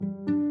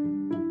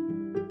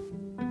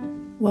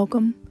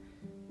Welcome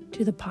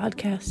to the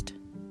podcast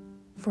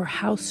for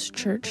House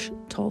Church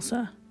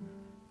Tulsa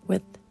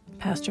with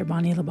Pastor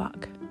Bonnie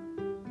Lebak.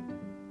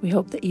 We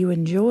hope that you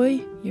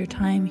enjoy your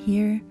time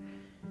here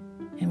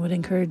and would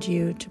encourage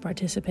you to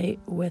participate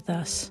with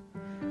us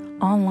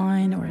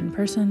online or in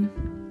person,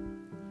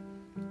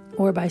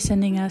 or by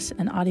sending us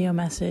an audio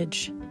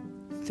message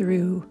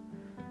through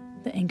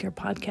the Anchor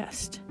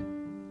podcast.